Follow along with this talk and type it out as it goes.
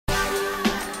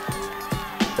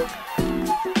Hey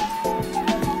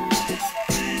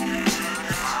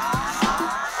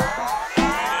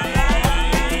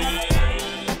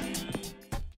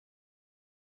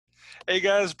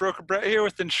guys, Broker Brett here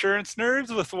with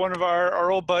InsNerds with one of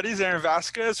our old buddies, Aaron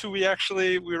Vasquez, who we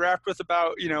wrapped with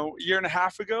about, a year and a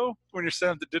half ago when you're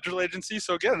setting up the digital agency.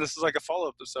 So again, this is like a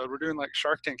follow-up episode. We're doing like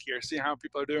Shark Tank here, seeing how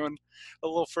people are doing a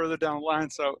little further down the line.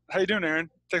 So how you doing, Aaron?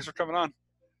 Thanks for coming on.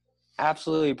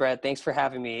 Absolutely, Brett. Thanks for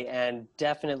having me. And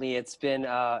definitely it's been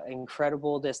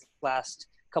incredible this last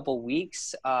couple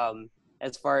weeks.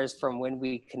 As far as from when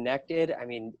we connected, I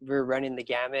mean, we're running the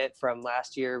gamut from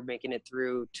last year, making it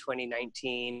through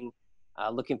 2019.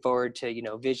 Looking forward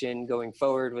to, vision going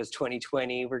forward was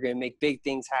 2020. We're going to make big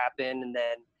things happen. And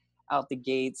then out the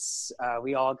gates,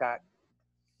 we all got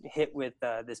hit with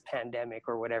this pandemic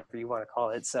or whatever you want to call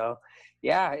it. So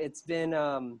yeah, it's been,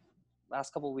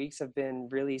 last couple of weeks have been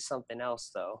really something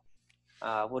else though.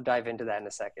 We'll dive into that in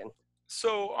a second.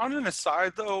 So on an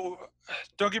aside though,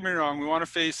 don't get me wrong, I don't want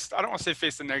to say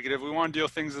face the negative. We want to deal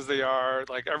things as they are.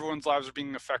 Like everyone's lives are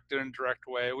being affected in a direct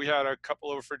way. We had a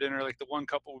couple over for dinner, like the one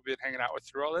couple we've been hanging out with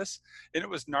through all this. And it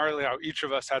was gnarly how each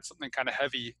of us had something kind of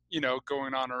heavy,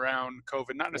 going on around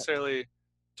COVID, not necessarily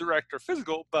direct or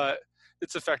physical, but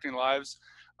it's affecting lives.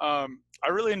 I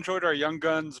really enjoyed our Young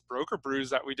Guns broker brews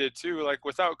that we did too. Like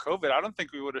without COVID, I don't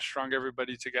think we would have strung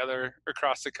everybody together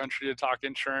across the country to talk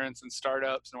insurance and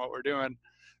startups and what we're doing.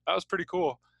 That was pretty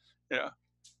cool. Yeah.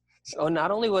 So not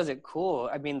only was it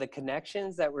cool, I mean, the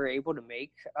connections that we're able to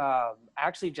make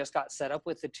actually just got set up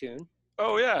with the tune.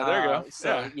 Oh yeah, there you go.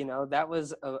 So, that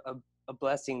was a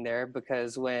blessing there,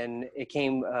 because when it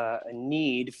came a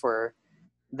need for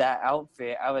that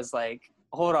outfit, I was like,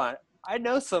 hold on, I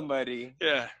know somebody.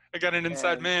 Yeah, I got an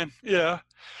inside man. Yeah.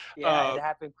 Yeah, it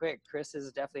happened quick. Chris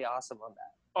is definitely awesome on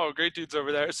that. Oh, great dudes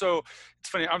over there. So it's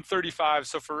funny, I'm 35.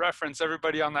 So for reference,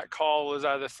 everybody on that call was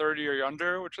either 30 or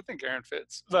younger, which I think Aaron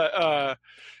fits. But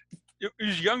it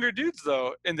was younger dudes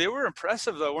though, and they were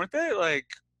impressive though, weren't they? Like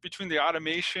between the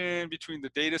automation, between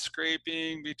the data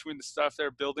scraping, between the stuff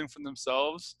they're building for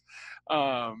themselves.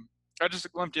 I just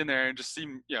lumped in there and just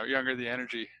seemed, younger, the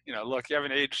energy, look, you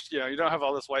haven't aged, you don't have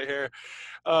all this white hair.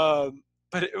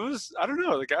 But it was, I don't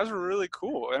know, the guys were really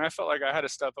cool. And I felt like I had to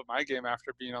step up my game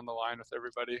after being on the line with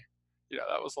everybody.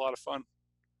 That was a lot of fun.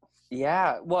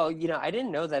 Yeah. Well, I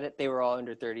didn't know that they were all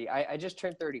under 30. I just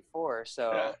turned 34.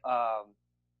 So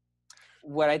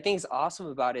what I think is awesome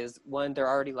about it is, one, they're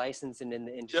already licensed and in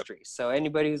the industry. Yep. So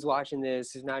anybody who's watching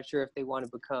this who's not sure if they want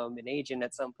to become an agent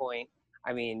at some point,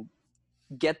 I mean,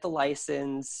 get the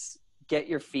license, get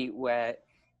your feet wet,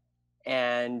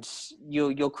 and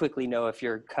you'll quickly know if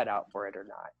you're cut out for it or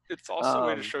not. It's also a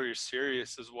way to show you're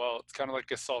serious as well. It's kind of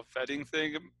like a self-vetting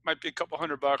thing. It might be a couple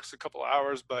 $100, a couple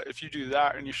hours, but if you do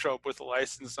that and you show up with a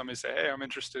license, somebody say, hey, I'm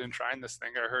interested in trying this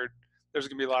thing. I heard there's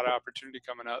going to be a lot of opportunity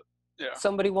coming up. Yeah.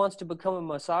 Somebody wants to become a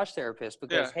massage therapist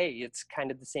because, hey, it's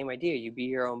kind of the same idea. You be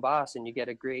your own boss and you get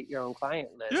your own client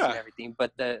list and everything.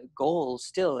 But the goal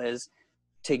still is,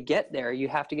 to get there, you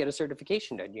have to get a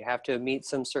certification done. You have to meet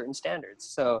some certain standards.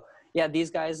 So yeah, these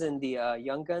guys in the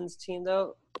Young Guns team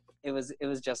though, it was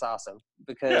just awesome,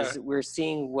 because we're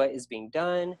seeing what is being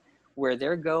done, where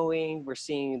they're going. We're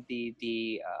seeing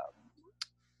the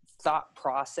thought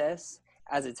process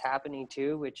as it's happening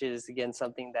too, which is again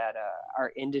something that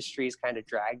our industry's kind of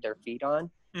dragged their feet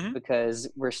on, because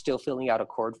we're still filling out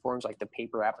accord forms, like the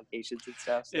paper applications and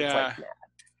stuff. So it's like,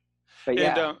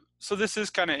 But so this is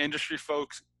kind of industry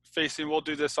folks facing. We'll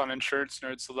do this on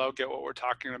InsNerds, so they'll get what we're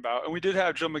talking about. And we did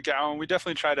have Jill McGowan. We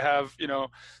definitely try to have,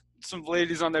 some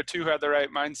ladies on there too who had the right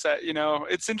mindset.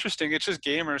 It's interesting. It's just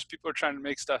gamers. People are trying to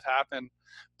make stuff happen.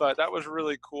 But that was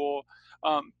really cool.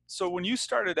 So when you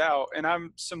started out, and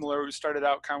I'm similar, we started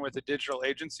out kind of with a digital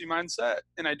agency mindset.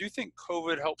 And I do think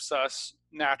COVID helps us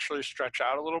naturally stretch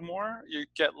out a little more. You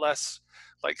get less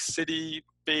like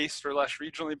city-based or less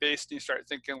regionally based, and you start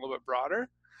thinking a little bit broader.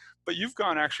 But you've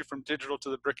gone actually from digital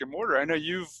to the brick and mortar. I know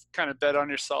you've kind of bet on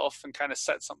yourself and kind of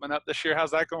set something up this year.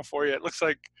 How's that going for you? It looks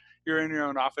like you're in your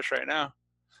own office right now.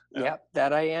 Yep,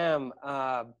 that I am.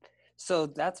 So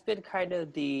that's been kind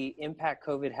of the impact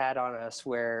COVID had on us,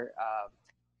 where,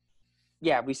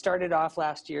 we started off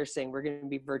last year saying we're going to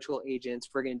be virtual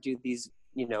agents. We're going to do these,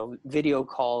 video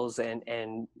calls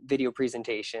and video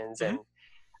presentations. And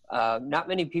not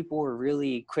many people were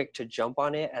really quick to jump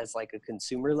on it as like a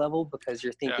consumer level, because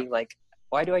you're thinking like,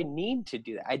 why do I need to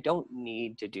do that? I don't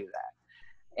need to do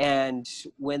that. And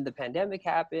when the pandemic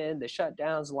happened, the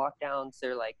shutdowns, lockdowns,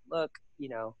 they're like, look,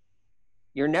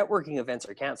 your networking events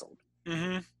are canceled.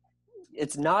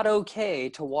 It's not okay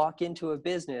to walk into a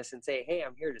business and say, hey,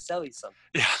 I'm here to sell you something.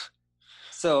 Yeah.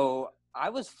 So I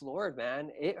was floored, man.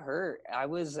 It hurt. I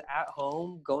was at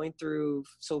home going through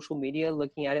social media,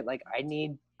 looking at it like I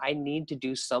need to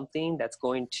do something that's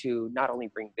going to not only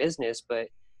bring business, but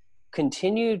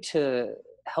continue to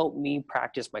help me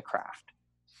practice my craft.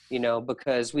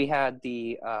 Because we had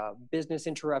the business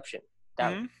interruption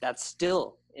that's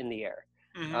still in the air.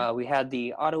 We had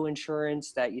the auto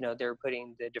insurance that, they're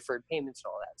putting the deferred payments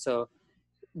and all that. So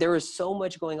there was so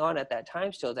much going on at that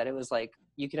time still that it was like,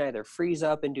 you can either freeze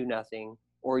up and do nothing,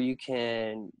 or you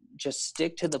can just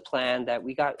stick to the plan that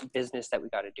we got business that we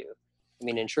got to do. I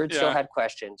mean, insured still had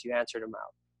questions. You answered them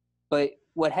out. But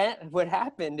what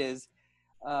happened is,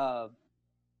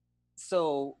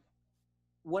 so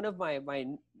one of my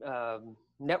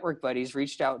network buddies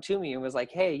reached out to me and was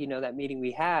like, hey, that meeting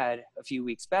we had a few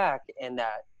weeks back, and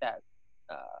that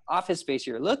office space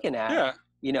you're looking at,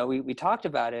 we talked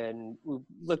about it and we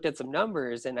looked at some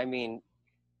numbers, and I mean,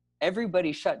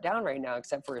 everybody's shut down right now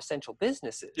except for essential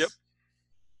businesses. Yep.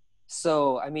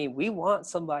 So, I mean, we want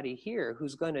somebody here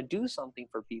who's going to do something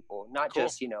for people, not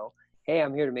just, hey,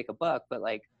 I'm here to make a buck, but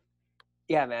like,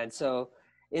 yeah, man. So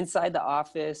inside the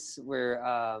office,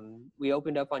 we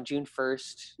opened up on June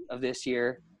 1st of this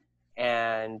year,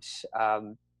 and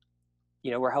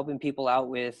we're helping people out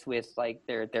with like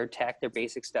their tech, their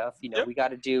basic stuff. We got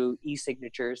to do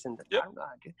e-signatures, and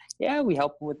we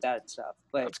help them with that stuff.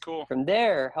 But that's cool. From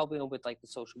there, helping them with like the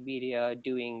social media,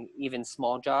 doing even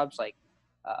small jobs like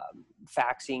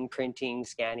faxing, printing,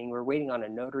 scanning. We're waiting on a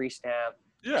notary stamp.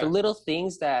 So little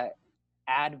things that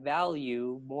add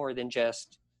value more than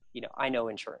just, I know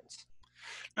insurance.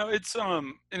 No, it's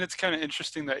and it's kind of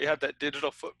interesting that you had that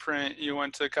digital footprint. You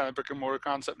went to kind of brick and mortar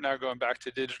concept, now going back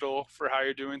to digital for how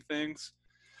you're doing things.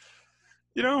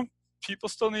 People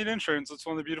still need insurance. It's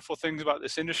one of the beautiful things about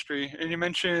this industry. And you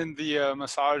mentioned the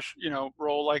massage,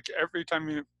 role. Like every time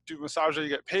you do massage, you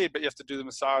get paid, but you have to do the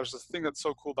massage. The thing that's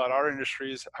so cool about our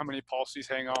industry is how many policies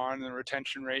hang on, and the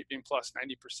retention rate being plus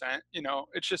 90%.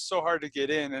 It's just so hard to get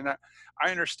in. And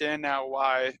I understand now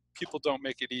why people don't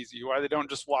make it easy, why they don't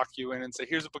just walk you in and say,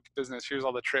 here's a book of business, here's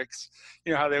all the tricks,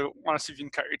 how they want to see if you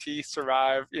can cut your teeth,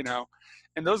 survive,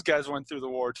 and those guys went through the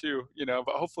war too,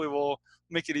 but hopefully we'll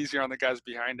make it easier on the guys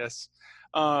behind us.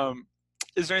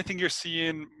 Is there anything you're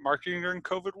seeing marketing during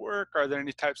COVID work? Are there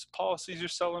any types of policies you're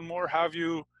selling more? How have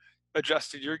you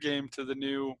adjusted your game to the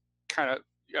new kind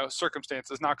of,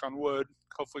 circumstances, knock on wood,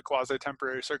 hopefully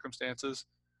quasi-temporary circumstances?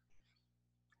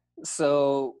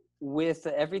 So with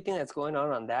everything that's going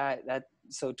on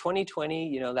so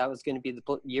 2020, that was going to be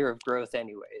the year of growth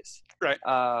anyways. Right.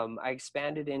 I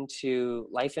expanded into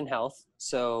life and health.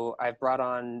 So I've brought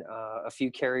on a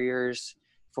few carriers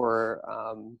for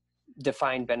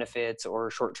defined benefits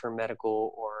or short-term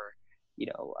medical or,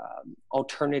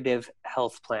 alternative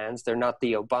health plans. They're not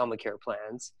the Obamacare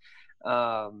plans.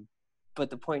 But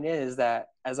the point is that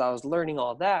as I was learning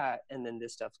all that, and then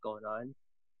this stuff's going on,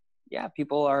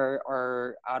 people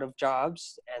are out of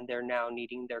jobs and they're now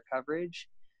needing their coverage.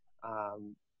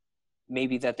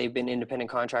 Maybe that they've been independent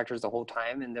contractors the whole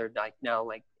time and they're like now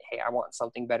like, hey, I want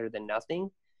something better than nothing.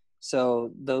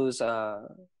 So those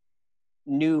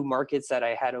new markets that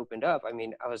I had opened up, I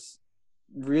mean, I was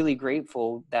really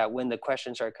grateful that when the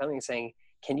questions started coming saying,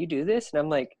 can you do this? And I'm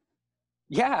like,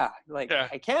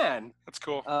 I can. That's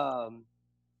cool.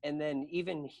 And then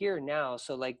even here now,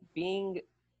 so like being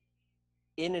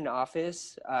in an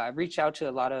office, I've reached out to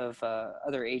a lot of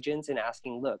other agents and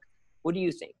asking, look, what do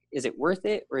you think? Is it worth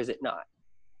it or is it not?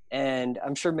 And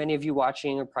I'm sure many of you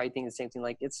watching are probably thinking the same thing,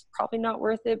 like it's probably not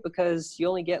worth it because you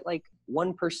only get like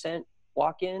 1%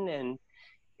 walk in and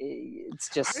it's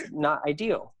just not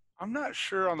ideal. I'm not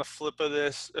sure on the flip of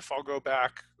this if I'll go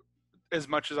back as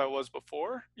much as I was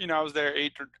before. I was there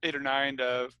 8 or 9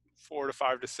 to 4 to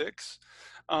 5 to 6.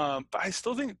 But I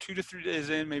still think 2 to 3 days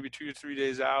in, maybe 2 to 3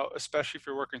 days out, especially if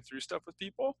you're working through stuff with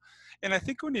people. And I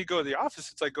think when you go to the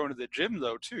office, it's like going to the gym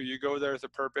though, too. You go there with a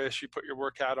purpose, you put your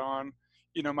work hat on.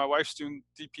 My wife's doing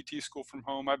DPT school from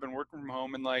home. I've been working from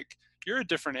home, and like, you're a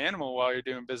different animal while you're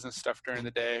doing business stuff during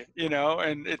the day,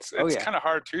 and it's kind of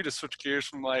hard too, to switch gears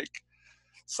from like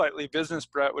slightly business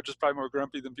Brett, which is probably more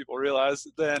grumpy than people realize,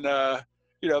 than,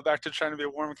 back to trying to be a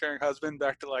warm, caring husband,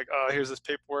 back to like, oh, here's this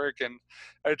paperwork. And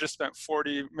I just spent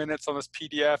 40 minutes on this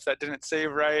PDF that didn't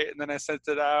save right. And then I sent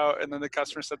it out. And then the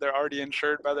customer said they're already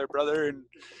insured by their brother. And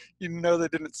they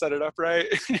didn't set it up right.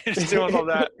 You're just doing all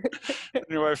that. And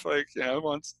your wife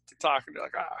wants to talk and you're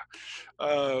like,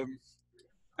 I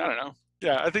don't know.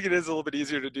 Yeah, I think it is a little bit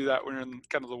easier to do that when you're in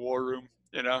kind of the war room,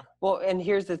 Well, and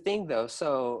here's the thing though.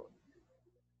 So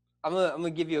I'm gonna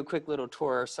give you a quick little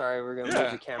tour. Sorry, we're gonna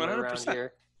move the camera 100%. Around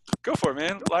here. Go for it,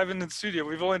 man. Live in the studio.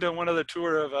 We've only done one other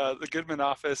tour of the Goodman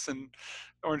office in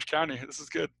Orange County. This is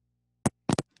good.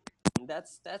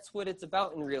 That's what it's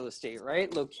about in real estate,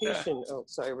 right? Location. Yeah. Oh,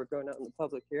 sorry, we're going out in the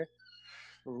public here.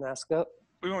 Mask up.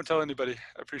 We won't tell anybody.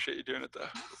 I appreciate you doing it though.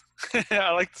 I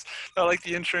like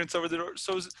the insurance over the door.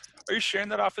 So are you sharing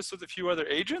that office with a few other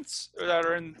agents that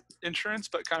are in insurance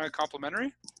but kind of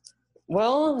complementary?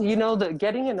 Well, you know,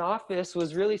 getting an office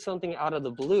was really something out of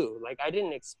the blue. Like, I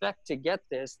didn't expect to get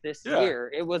this year.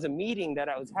 It was a meeting that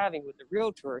I was having with the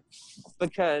realtor,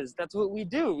 because that's what we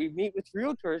do. We meet with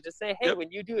realtors to say, hey, when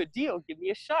you do a deal, give me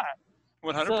a shot.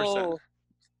 100%. So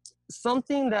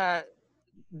something that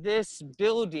this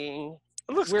building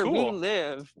where we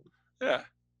live,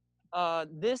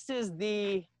 this is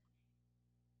the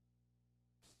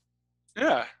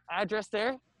address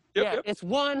there. It's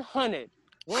 100.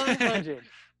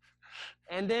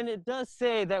 And then it does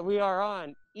say that we are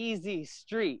on Easy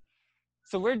Street.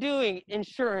 So we're doing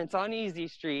insurance on Easy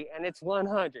Street, and it's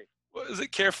 100. What, is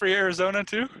it Carefree, Arizona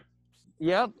too?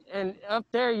 Yep. And up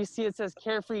there you see it says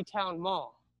Carefree Town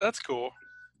Mall. That's cool.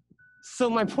 So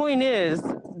my point is,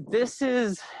 this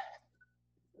is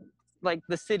like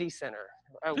the city center.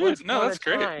 Dude, no, that's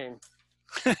great.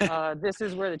 This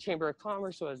is where the Chamber of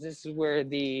Commerce was. This is where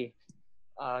the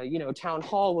town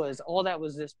hall was. All that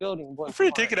was this building. Feel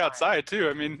free to take it outside too.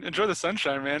 I mean, enjoy the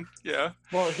sunshine, man. Yeah.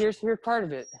 Well, here's part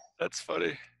of it. That's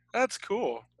funny. That's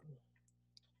cool.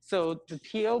 So the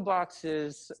PO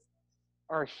boxes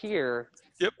are here.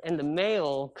 Yep. And the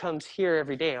mail comes here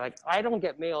every day. Like, I don't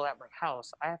get mail at my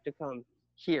house. I have to come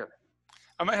here.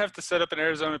 I might have to set up an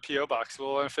Arizona PO box.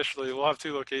 We'll have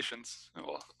 2 locations.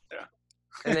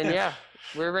 And then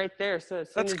we're right there. So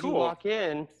as soon as you walk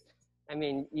in, I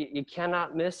mean, you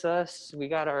cannot miss us. We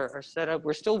got our setup.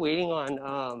 We're still waiting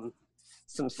on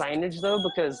some signage though,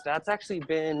 because that's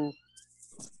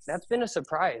been a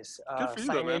surprise.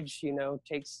 Signage,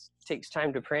 takes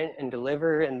time to print and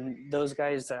deliver, and those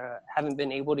guys haven't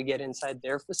been able to get inside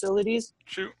their facilities.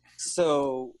 Shoot.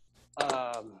 So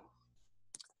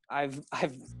I've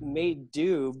made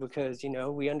do, because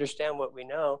we understand what we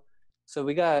know. So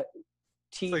we got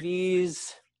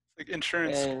TVs, like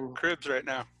insurance cribs right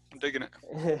now. I'm digging it.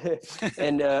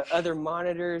 And other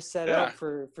monitors set up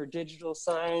for digital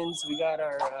signs. We got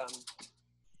our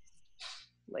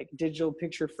digital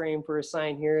picture frame for a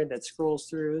sign here that scrolls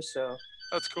through. So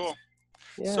that's cool.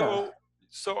 Yeah.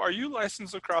 So are you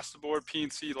licensed across the board,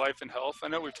 P&C, life and health? I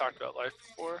know we've talked about life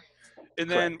before. And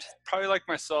then probably like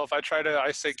myself, I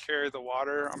say carry the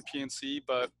water on P&C,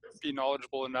 but be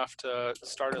knowledgeable enough to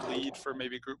start a lead for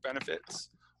maybe group benefits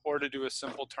or to do a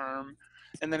simple term.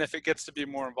 And then if it gets to be a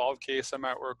more involved case, I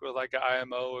might work with like an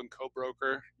IMO and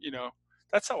co-broker.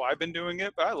 That's how I've been doing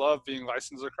it. But I love being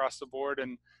licensed across the board.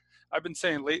 And I've been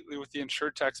saying lately with the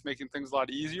InsurTechs making things a lot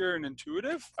easier and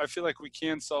intuitive, I feel like we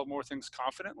can sell more things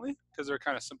confidently because they're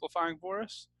kind of simplifying for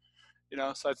us.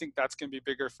 So I think that's going to be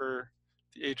bigger for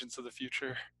the agents of the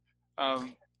future.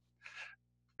 And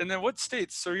then what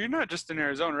states? So you're not just in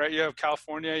Arizona, right? You have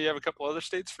California. You have a couple other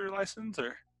states for your license,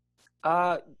 or?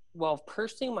 Well,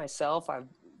 personally myself, I've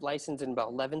licensed in about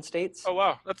 11 states. Oh,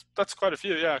 wow. That's quite a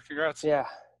few. Yeah. Congrats. Yeah.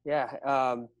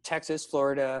 Texas,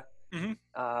 Florida, mm-hmm.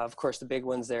 Of course, the big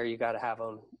ones there, you got to have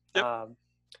them. Yep.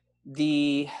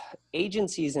 The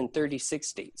agency's in 36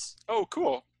 states. Oh,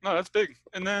 cool. No, that's big.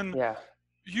 And then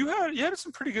you had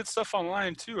some pretty good stuff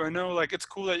online too. I know, like, it's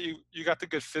cool that you got the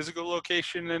good physical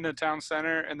location in the town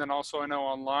center. And then also I know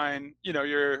online,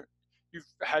 you've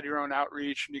had your own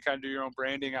outreach and you kind of do your own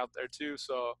branding out there too.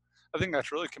 So I think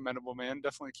that's really commendable, man.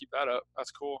 Definitely keep that up.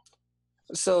 That's cool.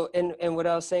 So, and what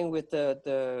I was saying with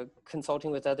the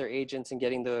consulting with other agents and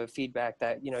getting the feedback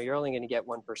that, you're only going to get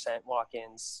 1%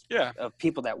 walk-ins of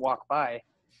people that walk by.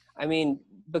 I mean,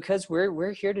 because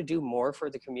we're here to do more for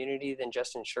the community than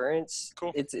just insurance.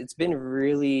 Cool. It's been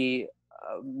really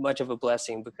much of a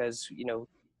blessing because,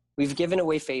 we've given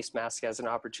away face masks as an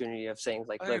opportunity of saying,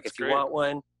 like, look, if you want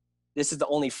one, this is the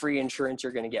only free insurance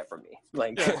you're going to get from me.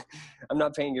 Like, I'm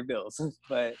not paying your bills.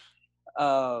 But,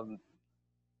 in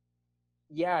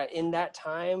that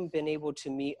time, been able to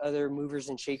meet other movers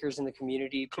and shakers in the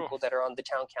community, people that are on the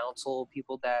town council,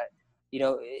 people that,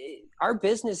 our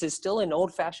business is still an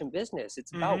old-fashioned business.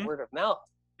 It's about mm-hmm. word of mouth.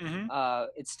 Mm-hmm.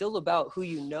 It's still about who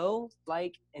you know,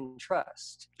 like, and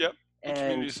trust. Yep. And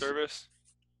community service.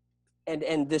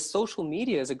 And this social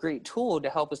media is a great tool to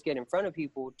help us get in front of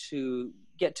people to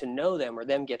get to know them or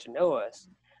them get to know us.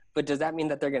 But does that mean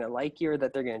that they're going to like you or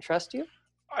that they're going to trust you?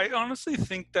 I honestly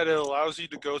think that it allows you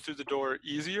to go through the door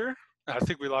easier. I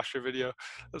think we lost your video.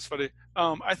 That's funny.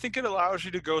 I think it allows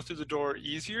you to go through the door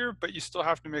easier, but you still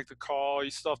have to make the call.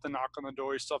 You still have to knock on the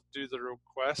door. You still have to do the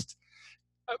request.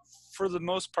 For the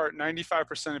most part,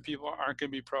 95% of people aren't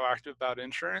going to be proactive about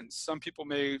insurance. Some people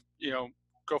may,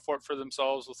 go for it for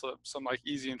themselves with some like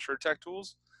easy InsurTech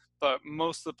tools, but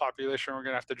most of the population we're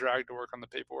going to have to drag to work on the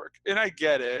paperwork. And I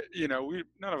get it.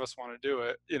 None of us want to do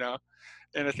it,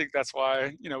 and I think that's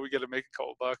why, we get to make a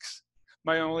couple bucks.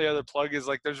 My only other plug is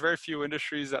like, there's very few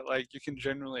industries that like you can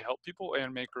genuinely help people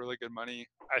and make really good money.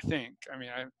 I think,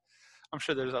 I'm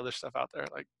sure there's other stuff out there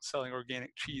like selling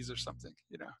organic cheese or something,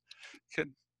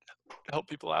 could help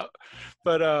people out.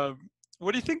 But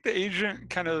what do you think the agent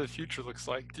kind of the future looks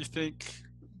like? Do you think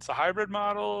it's a hybrid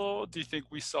model? Do you think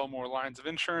we sell more lines of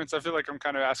insurance? I feel like I'm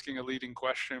kind of asking a leading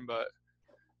question, but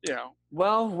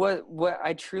Well, what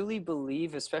I truly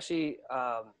believe, especially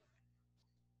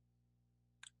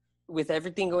with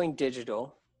everything going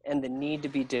digital and the need to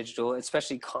be digital,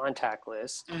 especially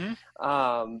contactless,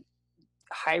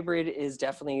 hybrid is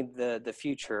definitely the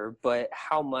future, but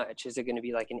how much is it going to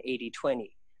be like an 80-20?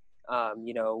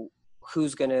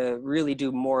 Who's going to really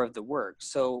do more of the work?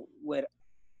 So what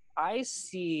I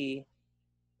see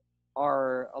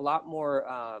are a lot more,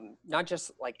 not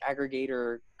just like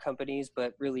aggregator companies,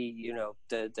 but really,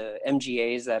 the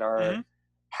MGAs that are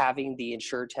having the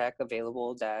InsurTech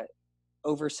available that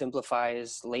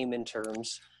oversimplifies layman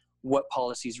terms what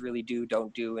policies really do,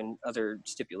 don't do, and other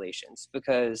stipulations.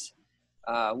 Because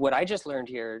what I just learned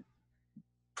here,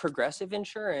 Progressive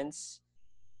Insurance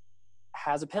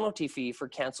has a penalty fee for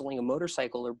canceling a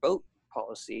motorcycle or boat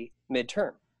policy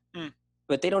midterm.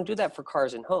 But they don't do that for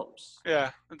cars and homes.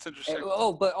 Yeah, that's interesting.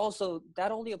 But also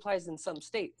that only applies in some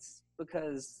states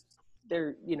because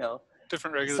they're,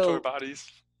 different regulatory bodies.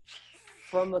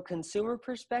 From a consumer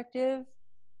perspective,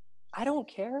 I don't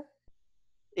care.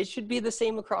 It should be the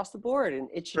same across the board, and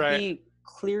it should be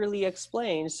clearly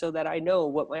explained so that I know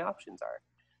what my options are.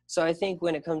 So I think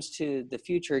when it comes to the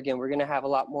future, again, we're going to have a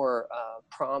lot more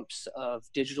prompts of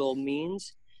digital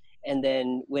means. And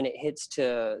then when it hits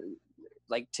to,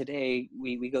 like today,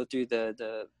 we go through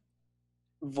the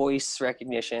voice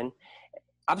recognition.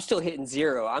 I'm still hitting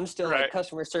 0. I'm still like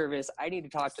customer service. I need to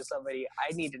talk to somebody.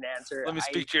 I need an answer. Let me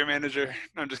speak to your manager.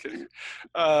 No, I'm just kidding.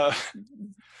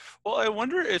 Well, I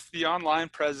wonder if the online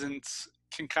presence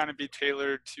can kind of be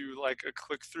tailored to like a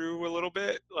click through a little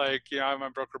bit. Like, I have my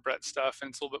broker Brett stuff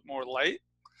and it's a little bit more light.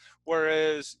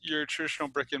 Whereas your traditional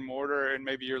brick and mortar and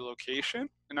maybe your location,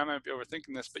 and I might be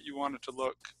overthinking this, but you want it to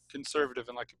look conservative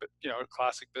and like a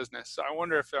classic business. So I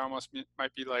wonder if there almost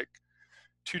might be like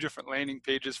 2 different landing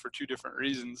pages for 2 different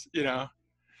reasons,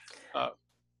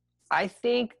 I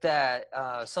think that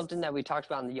something that we talked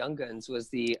about in the Young Guns was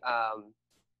the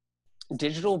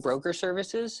digital broker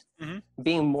services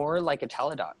being more like a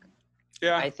teledoc.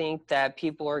 Yeah. I think that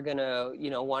people are going to,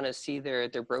 want to see their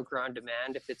broker on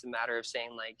demand if it's a matter of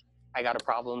saying like, I got a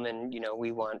problem and,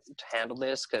 we want to handle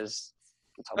this because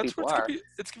that's people are.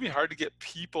 It's going to be hard to get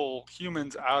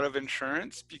humans out of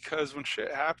insurance because when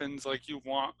shit happens, like you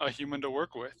want a human to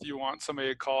work with. You want somebody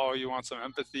to call, you want some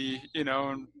empathy,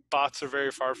 and bots are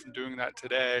very far from doing that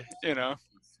today,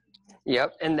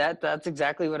 Yep. And that's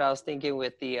exactly what I was thinking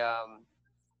with the,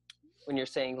 when you're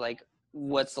saying like,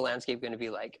 what's the landscape going to be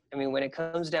like? I mean, when it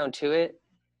comes down to it,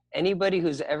 anybody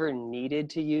who's ever needed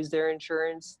to use their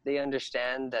insurance, they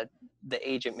understand that the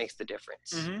agent makes the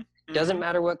difference. Doesn't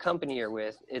matter what company you're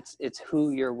with, it's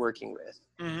who you're working with.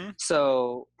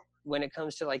 So when it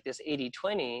comes to like this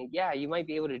 80-20, yeah, you might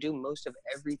be able to do most of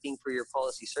everything for your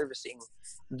policy servicing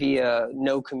via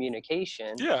no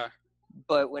communication. Yeah.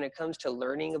 But when it comes to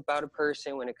learning about a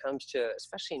person, when it comes to,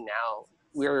 especially now,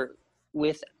 we're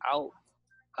without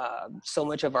so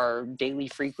much of our daily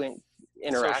frequent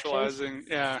interactions. Socializing,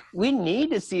 yeah. We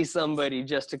need to see somebody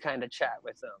just to kind of chat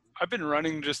with them. I've been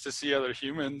running just to see other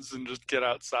humans and just get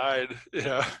outside.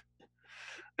 Yeah.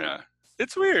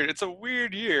 It's weird. It's a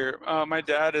weird year. My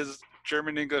dad is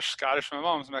German, English, Scottish. My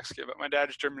mom's Mexican, but my dad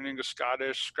is German, English,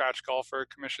 Scottish, scratch golfer,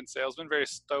 commission salesman, very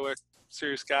stoic,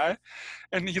 serious guy.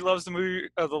 And he loves the movie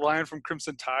The Lion from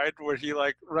Crimson Tide, where he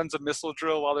like runs a missile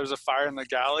drill while there's a fire in the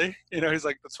galley. He's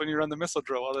like, that's when you run the missile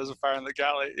drill while there's a fire in the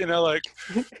galley. Like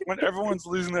when everyone's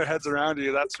losing their heads around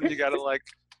you, that's when you got to like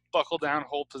buckle down,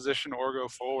 hold position, or go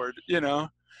forward,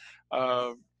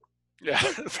 Yeah,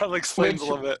 it probably explains a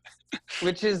little bit.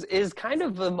 Which is kind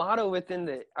of a motto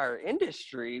within our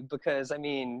industry, because I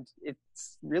mean,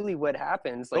 it's really what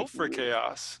happens. Built for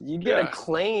chaos. You get a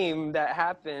claim that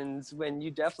happens when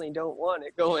you definitely don't want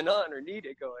it going on or need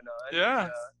it going on. Yeah.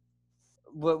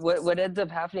 What ends up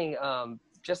happening?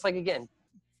 Just like again,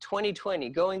 2020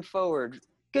 going forward,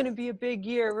 going to be a big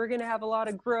year. We're going to have a lot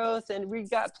of growth, and we've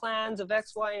got plans of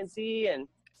X, Y, and Z. And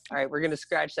all right, we're going to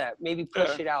scratch that. Maybe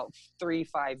push it out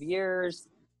 3-5 years.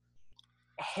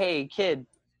 Hey, kid,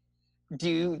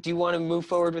 do you want to move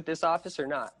forward with this office or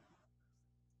not?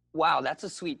 Wow, that's a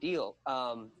sweet deal.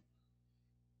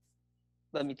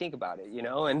 Let me think about it, you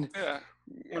know? And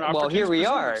well, here we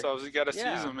are. You got to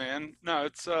seize them, man. No,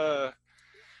 it's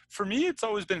for me, it's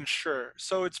always been sure.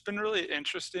 So it's been really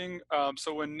interesting.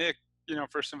 So when Nick,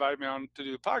 first invited me on to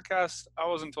do the podcast, I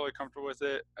wasn't totally comfortable with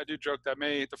it. I do joke that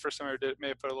the first time I did it, may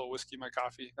have put a little whiskey in my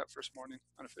coffee that first morning,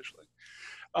 unofficially.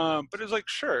 But it was like,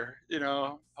 sure,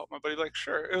 help my buddy, like,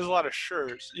 sure. It was a lot of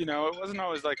sures, it wasn't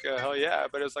always like a hell yeah,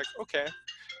 but it was like, okay.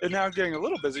 And now I'm getting a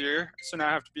little busier, so now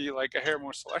I have to be like a hair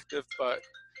more selective, but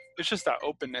it's just that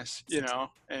openness,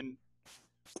 and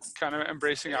kind of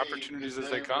embracing opportunities as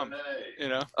they come,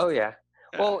 Oh, yeah.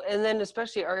 Well, and then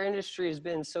especially our industry has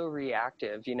been so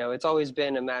reactive, it's always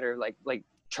been a matter of like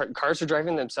cars are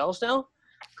driving themselves now.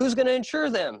 Who's going to insure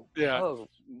them? Yeah. Oh,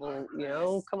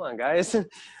 well, come on, guys.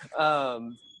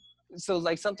 So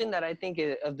like something that I think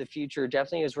of the future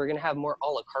definitely is we're going to have more a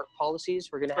la carte policies.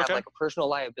 We're going to have like a personal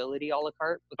liability a la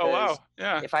carte. Oh, wow.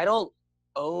 Yeah. If I don't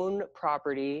own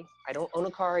property, I don't own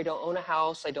a car, I don't own a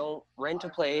house, I don't rent a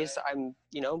place, I'm,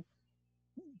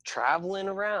 traveling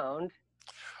around.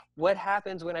 What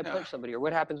happens when I punch somebody, or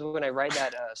what happens when I ride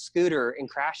that scooter and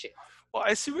crash it? Well,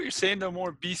 I see what you're saying, though,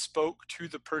 more bespoke to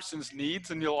the person's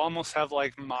needs, and you'll almost have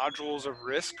like modules of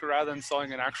risk rather than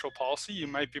selling an actual policy. You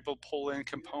might be able to pull in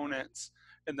components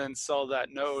and then sell that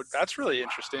node. That's really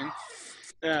interesting.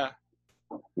 Yeah.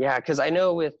 Yeah, because I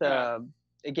know with,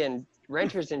 again,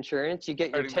 renter's insurance, you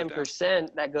get your 10%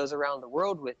 that goes around the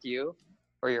world with you,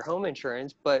 or your home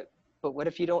insurance, but what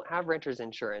if you don't have renter's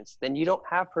insurance? Then you don't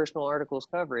have personal articles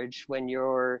coverage when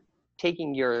you're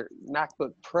taking your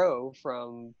MacBook Pro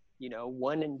from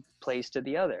one place to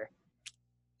the other.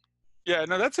 Yeah,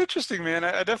 no, that's interesting, man.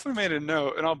 I definitely made a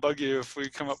note, and I'll bug you if we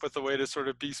come up with a way to sort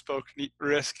of bespoke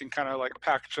risk and kind of like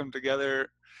package them together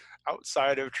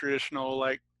outside of traditional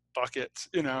like buckets.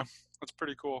 That's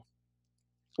pretty cool.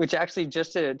 Which actually,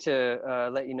 just to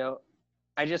let you know,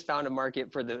 I just found a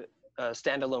market for the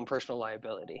standalone personal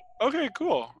liability. Okay,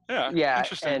 cool. Yeah. Yeah.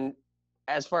 Interesting. And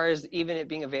as far as even it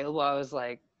being available, I was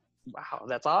like, wow,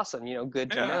 that's awesome.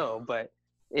 Good to know. But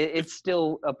it's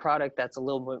still a product that's a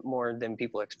little bit more than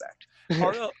people expect.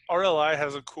 RLI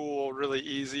has a cool, really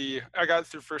easy, I got it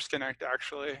through First Connect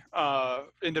actually,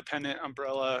 independent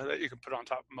umbrella that you can put on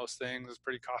top of most things. It's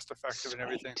pretty cost effective and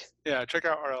everything. Yeah, check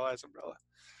out RLI's umbrella.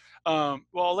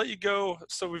 Well, I'll let you go.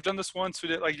 So we've done this once. We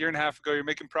did like a year and a half ago. You're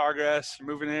making progress. You're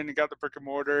moving in. You got the brick and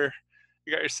mortar.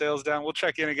 You got your sales down. We'll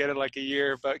check in again in like a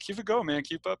year. But keep it going, man.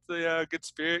 Keep up the good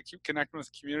spirit. Keep connecting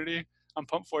with the community. I'm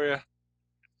pumped for you.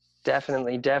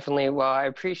 Definitely. Well, I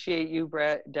appreciate you,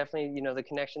 Brett. Definitely, the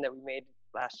connection that we made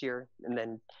last year, and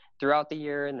then throughout the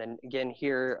year, and then again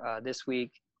here this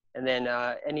week. And then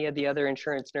any of the other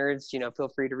insurance nerds, feel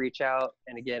free to reach out.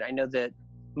 And again, I know that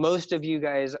most of you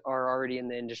guys are already in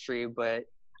the industry, but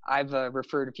I've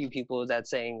referred a few people that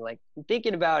saying like,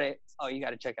 thinking about it, oh, you got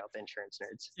to check out the Insurance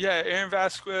Nerds. Yeah, Aaron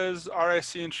Vasquez,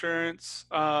 RIC Insurance,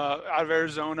 out of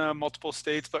Arizona, multiple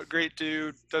states, but great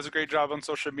dude, does a great job on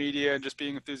social media and just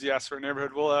being enthusiastic for our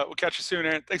neighborhood. We'll catch you soon,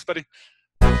 Aaron. Thanks, buddy.